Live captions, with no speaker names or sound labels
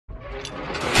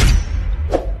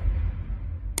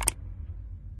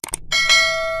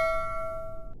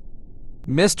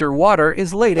Mr. Water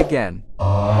is late again.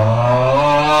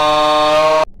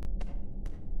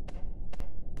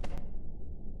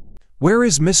 Where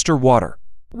is Mr. Water?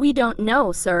 We don't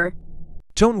know, sir.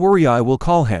 Don't worry, I will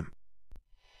call him.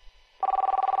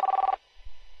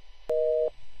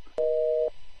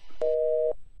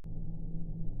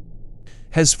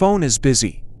 His phone is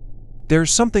busy.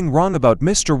 There's something wrong about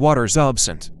Mr. Water's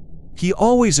absent. He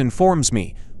always informs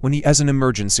me when he has an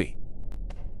emergency.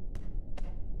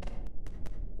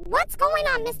 What's going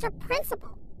on, Mr.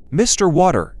 Principal? Mr.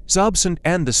 Water is absent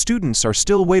and the students are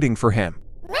still waiting for him.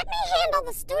 Let me handle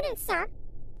the students, sir.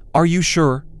 Are you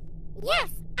sure? Yes,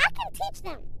 I can teach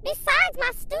them. Besides,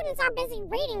 my students are busy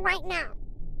reading right now.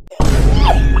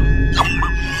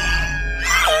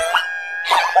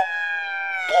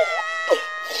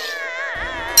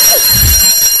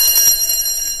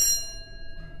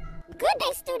 Good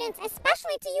day, students,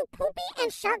 especially to you, Poopy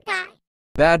and Shirt Guy.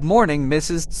 Bad morning,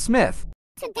 Mrs. Smith.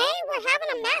 Today, we're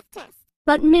having a math test.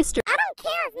 But Mr. I don't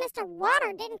care if Mr.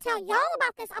 Water didn't tell y'all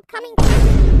about this upcoming test.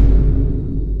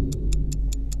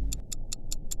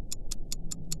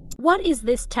 What is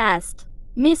this test?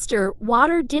 Mr.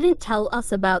 Water didn't tell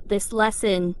us about this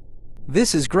lesson.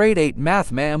 This is grade 8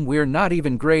 math, ma'am. We're not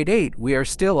even grade 8. We are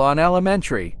still on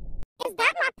elementary. Is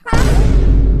that my problem?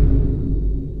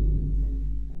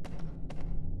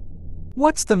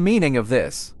 What's the meaning of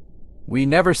this? We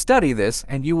never study this,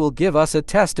 and you will give us a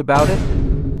test about it?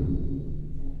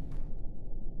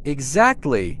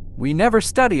 Exactly. We never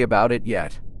study about it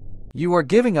yet. You are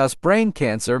giving us brain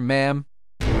cancer, ma'am.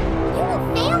 You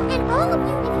will fail, and all of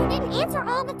you, if you didn't answer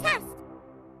all the tests.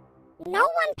 No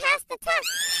one passed the test.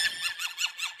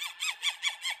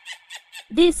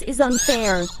 This is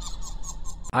unfair.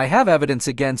 I have evidence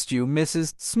against you,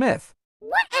 Mrs. Smith.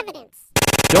 What evidence?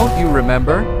 Don't you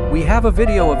remember? We have a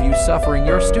video of you suffering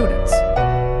your students.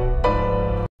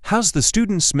 How's the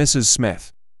students, Mrs.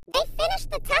 Smith? They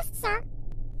finished the test, sir.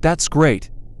 That's great.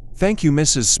 Thank you,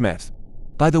 Mrs. Smith.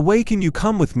 By the way, can you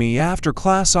come with me after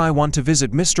class? I want to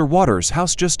visit Mr. Water's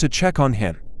house just to check on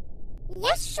him.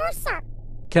 Yes, sure, sir.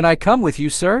 Can I come with you,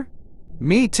 sir?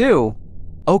 Me too.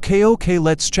 Okay,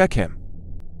 let's check him.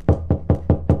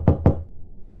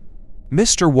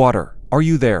 Mr. Water, are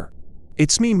you there?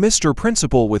 It's me, Mr.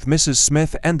 Principal, with Mrs.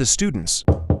 Smith and the students.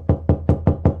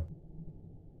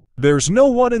 There's no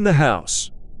one in the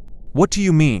house. What do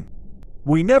you mean?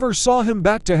 We never saw him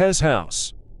back to his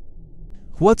house.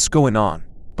 What's going on?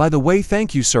 By the way,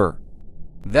 thank you, sir.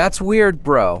 That's weird,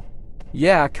 bro.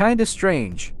 Yeah, kinda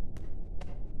strange.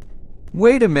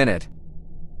 Wait a minute.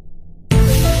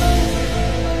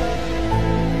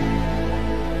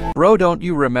 Bro, don't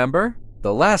you remember?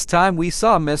 The last time we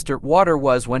saw Mr. Water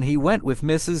was when he went with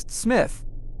Mrs. Smith.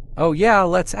 Oh yeah,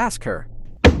 let's ask her.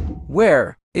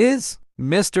 Where is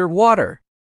Mr. Water?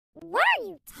 What are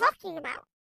you talking about?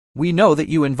 We know that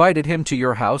you invited him to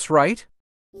your house, right?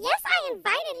 Yes, I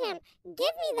invited him. Give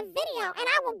me the video and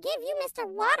I will give you Mr.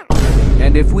 Water.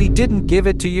 And if we didn't give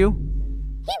it to you?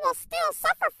 He will still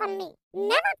suffer from me.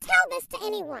 Never tell this to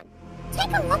anyone.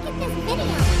 Take a look at this video.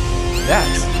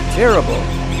 That's terrible.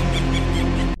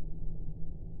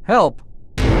 Help!